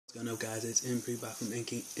So no guys, it's Impre back from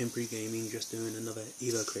Impre Gaming, just doing another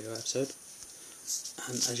EvoCreo episode.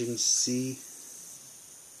 And as you can see,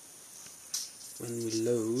 when we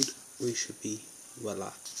load, we should be,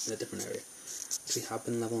 voila, in a different area. We have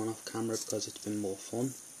been leveling off camera because it's been more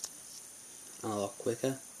fun and a lot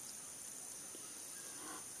quicker.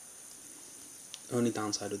 Only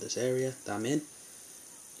downside of this area that I'm in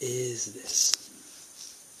is this.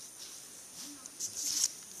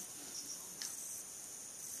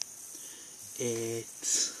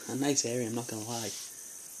 It's a nice area, I'm not gonna lie.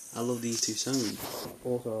 I love these two zones.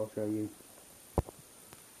 Also, I'll show you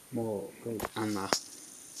more great. And that,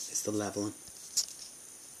 it's the leveling.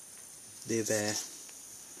 They're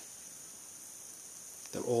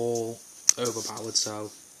all overpowered,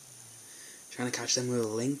 so trying to catch them with a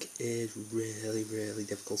link is really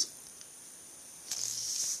difficult.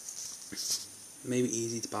 Maybe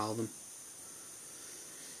easy to battle them,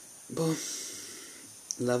 but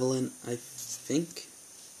leveling, I think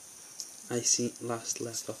I last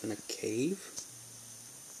left off in a cave,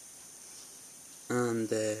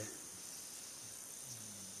 and I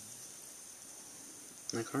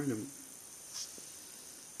can't remember.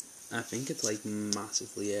 I think it's like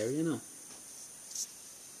massively area now,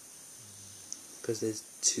 because there's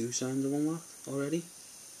 2 signs of unlocked already.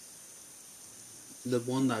 The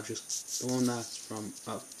one that's from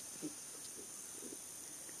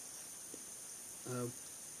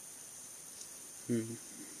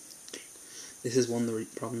This is one of the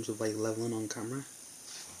problems with like leveling on camera.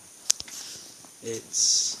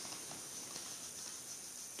 It's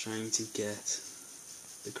trying to get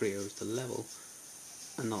the Creos to level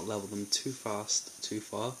and not level them too fast, too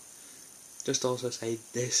far. Just also say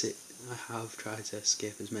this, I have tried to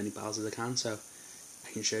skip as many battles as I can, so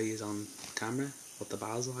I can show you on camera what the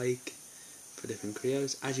battles are like for different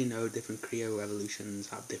Creos. As you know, different Creo evolutions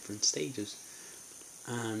have different stages,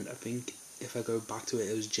 and I think if I go back to it,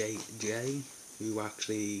 it was JJ who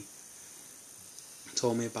actually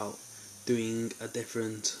told me about doing a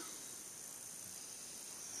different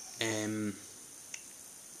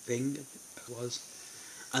thing, it was,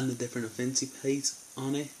 and the different affinity plates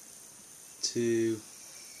on it to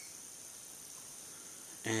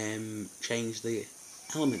change the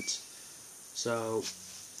elements. So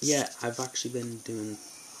yeah, I've actually been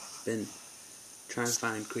trying to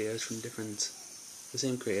find Creos from the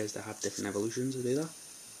same Creos that have different evolutions to do that.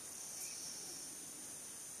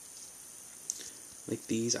 Like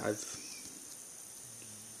these, no,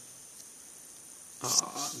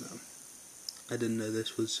 I didn't know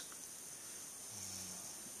this was,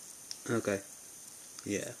 okay,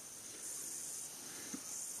 yeah.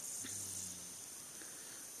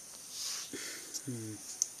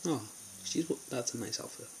 Oh, that's a nice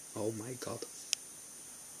outfit. Oh my god.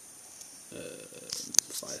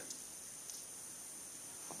 Fire.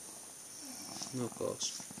 No, of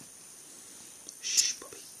course. Shh,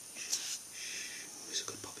 puppy. Shh. Who's a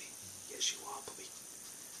good puppy? Yes, you are, puppy.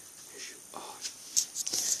 Yes, you are.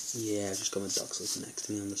 Yeah, I've just got my dog sleeping next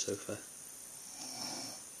to me on the sofa.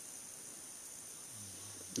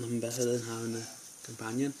 Nothing better than having a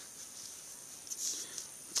companion.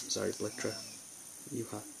 I'm sorry, Blittra. You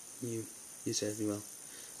served me well.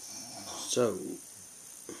 So,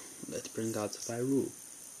 let's bring out Viru,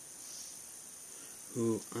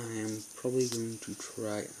 who I am probably going to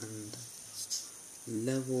try and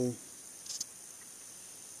level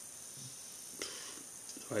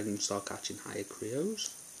so I can start catching higher Creos.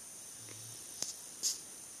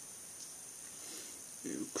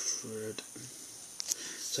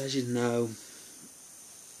 So as you know,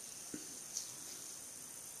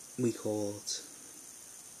 we caught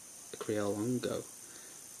a Creo long ago,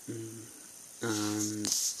 and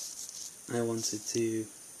I wanted to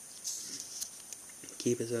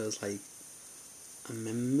keep it as like a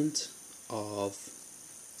remnant of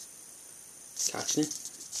catching it,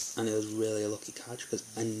 and it was really a lucky catch because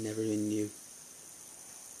I never even knew.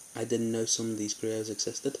 I didn't know some of these Creos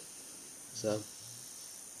existed, so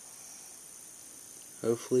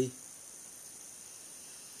hopefully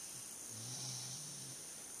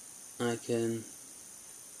I can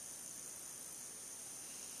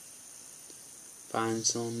find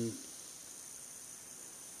some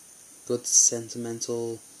good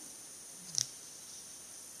sentimental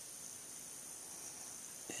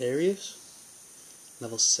areas.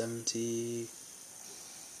 Level 70.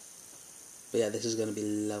 But yeah, this is going to be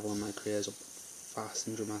leveling my Creos up fast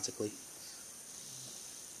and dramatically.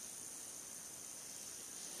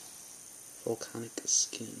 Volcanic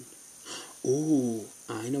skin. Ooh,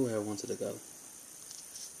 I know where I wanted to go.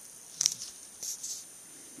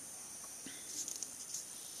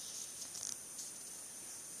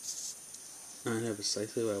 I know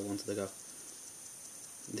precisely where I wanted to go.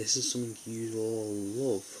 This is something you all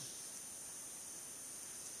love.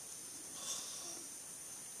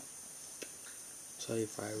 Sorry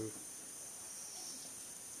if I...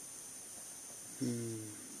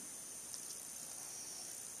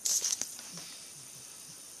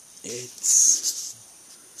 It's...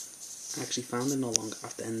 I actually found it not long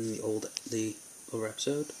after ending the other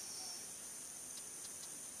episode.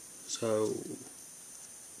 So...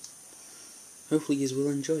 hopefully you will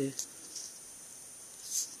enjoy it.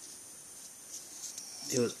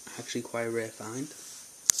 It was actually quite a rare find,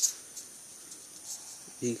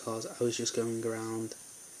 because I was just going around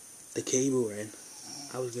the cave we were in.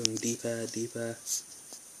 I was going deeper, deeper,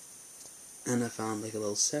 and I found like a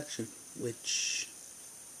little section, which,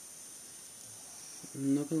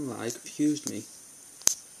 I'm not gonna lie, confused me.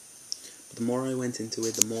 But the more I went into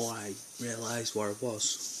it, the more I realised where it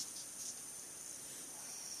was.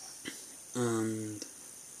 And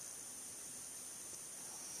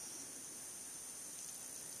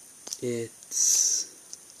it's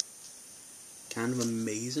kind of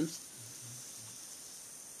amazing.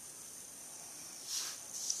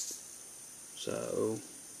 So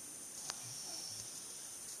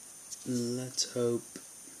let's hope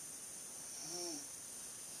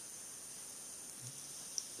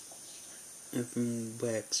everything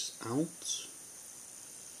works out.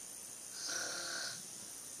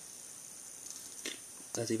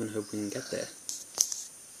 Let's even hope we can get there.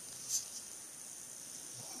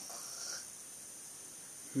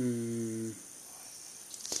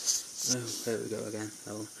 Oh, there we go again.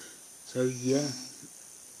 That one. So yeah,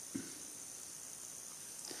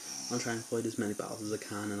 I'll try and avoid as many battles as I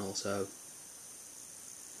can, and also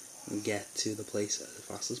get to the place as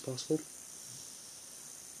fast as possible.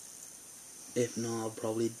 If not, I'll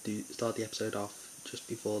probably start the episode off just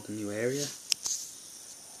before the new area.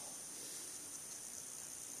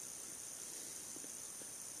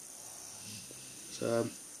 So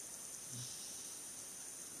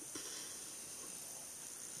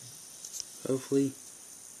hopefully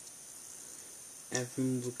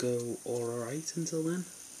everything will go alright until then,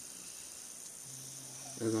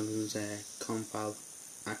 as long as Confab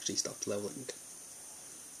actually stops leveling.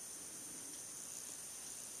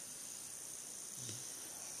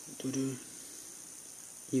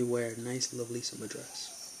 You wear a nice lovely summer dress.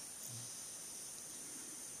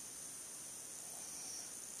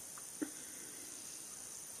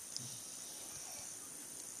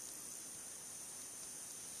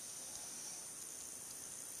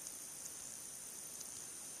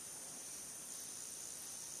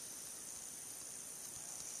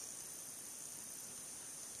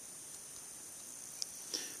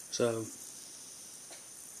 So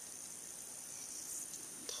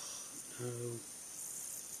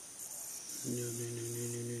no,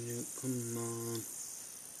 come on.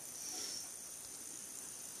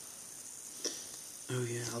 Oh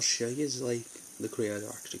yeah, I'll show you like the creators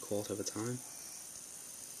are actually caught over time.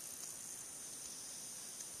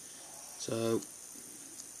 So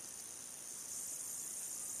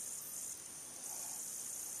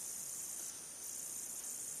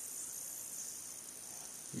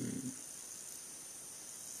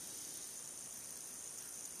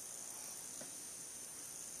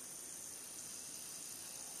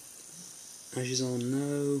as you all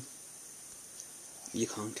know, you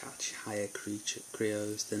can't catch higher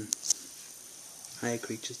creatures than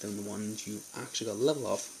the ones you actually got level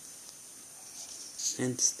of.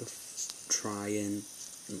 Hence the try and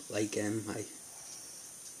like my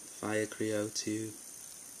fire Creo to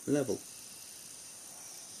level.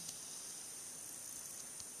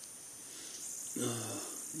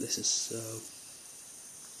 This is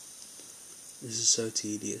so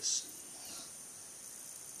tedious.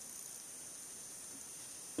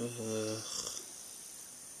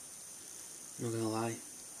 Not gonna lie,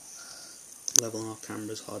 leveling off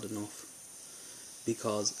camera is hard enough,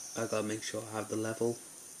 because I gotta make sure I have the level,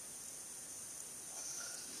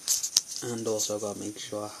 and also gotta make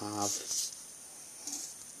sure I have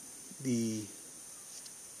the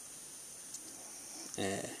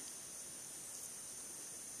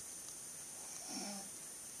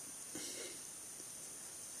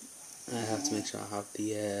I have to make sure I have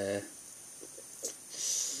the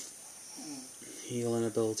healing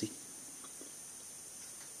ability.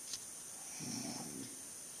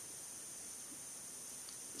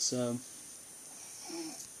 So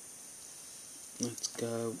let's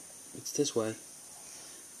go. It's this way.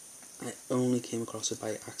 I only came across it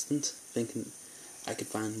by accident, thinking I could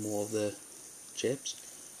find more of the chips.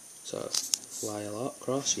 So fly a lot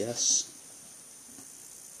across, yes.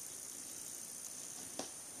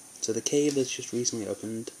 So the cave that's just recently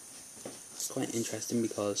opened, quite interesting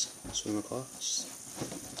because swim across.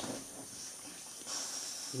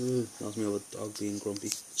 Ooh, that was my other dog being grumpy.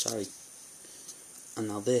 Sorry. And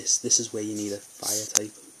now this is where you need a fire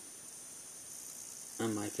type.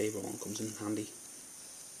 And my favourite one comes in handy.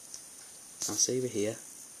 I'll save it here,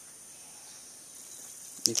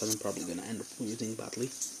 because I'm probably going to end up using it badly.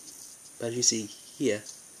 But as you see here,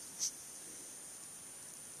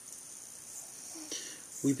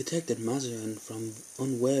 we protected Mazarin from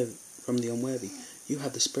the unworthy. You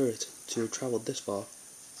had the spirit to have travelled this far.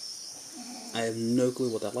 I have no clue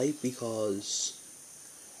what they're like, because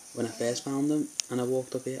when I first found them and I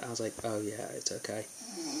walked up here, I was like, oh yeah, it's okay.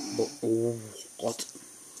 But what?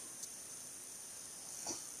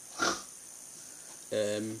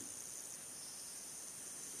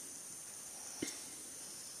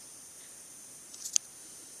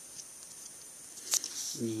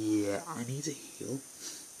 Yeah, I need to heal.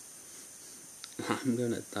 I'm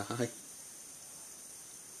gonna die.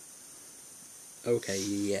 Okay,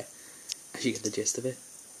 yeah. I should get the gist of it.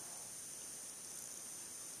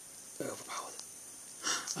 Overpowered.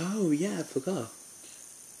 Oh yeah, I forgot.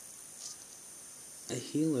 I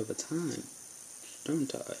heal over time,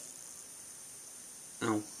 don't I?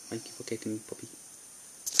 Ow, thank you for kicking me, puppy.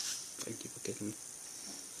 Thank you for kicking me.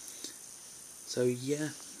 So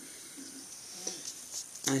yeah,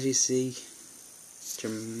 as you see,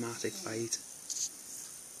 dramatic fight.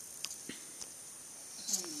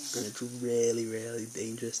 And it's really, really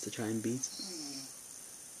dangerous to try and beat.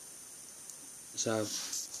 So,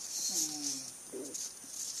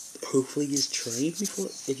 hopefully you train before,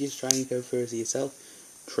 if you're trying to go first yourself,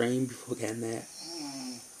 train before getting there.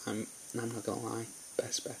 I'm not gonna lie,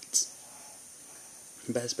 best bets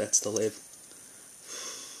to live.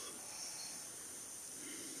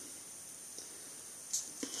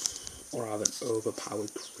 Or have an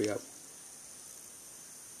overpowered Creo.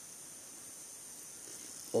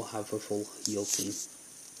 Or have a full heal team,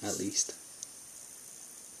 at least.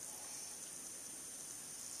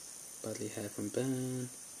 Badly hair from burn.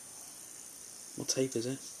 What type is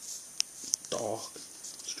it? Dark.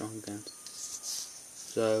 Strong against.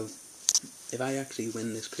 So, if I actually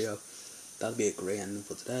win this Creo, that'll be a great ending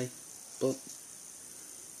for today. But,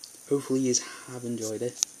 hopefully you have enjoyed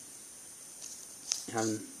it. I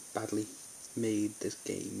haven't badly made this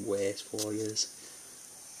game worse for you.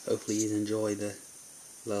 Hopefully you enjoy the,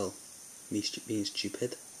 well, me being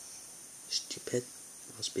stupid.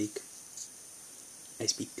 I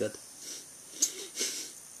speak good.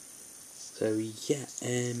 So yeah,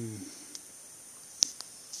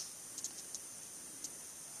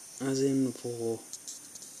 as in for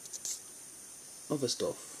other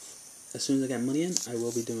stuff, as soon as I get money in, I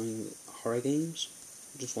will be doing horror games.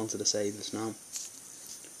 Just wanted to say this now.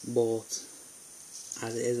 But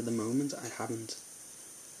as it is at the moment, I haven't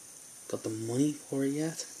got the money for it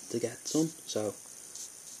yet to get some, so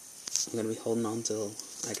I'm going to be holding on till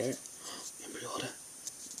I get it. Embry,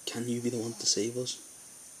 can you be the one to save us?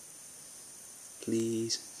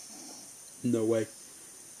 Please. No way.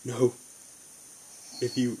 No.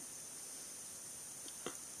 If you...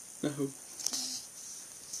 No.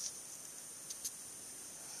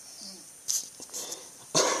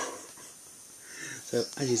 So,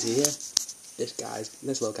 as you see here, this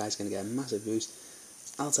little guy's going to get a massive boost.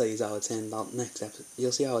 I'll tell you how it turned out next episode.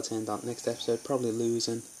 You'll see how it turned out next episode, probably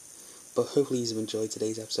losing. But hopefully you've enjoyed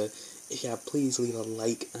today's episode. If you have, please leave a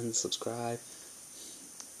like and subscribe.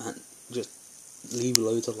 And just leave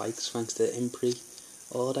loads of likes thanks to Impri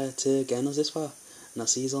Order to getting us this far. And I'll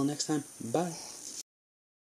see you all next time. Bye.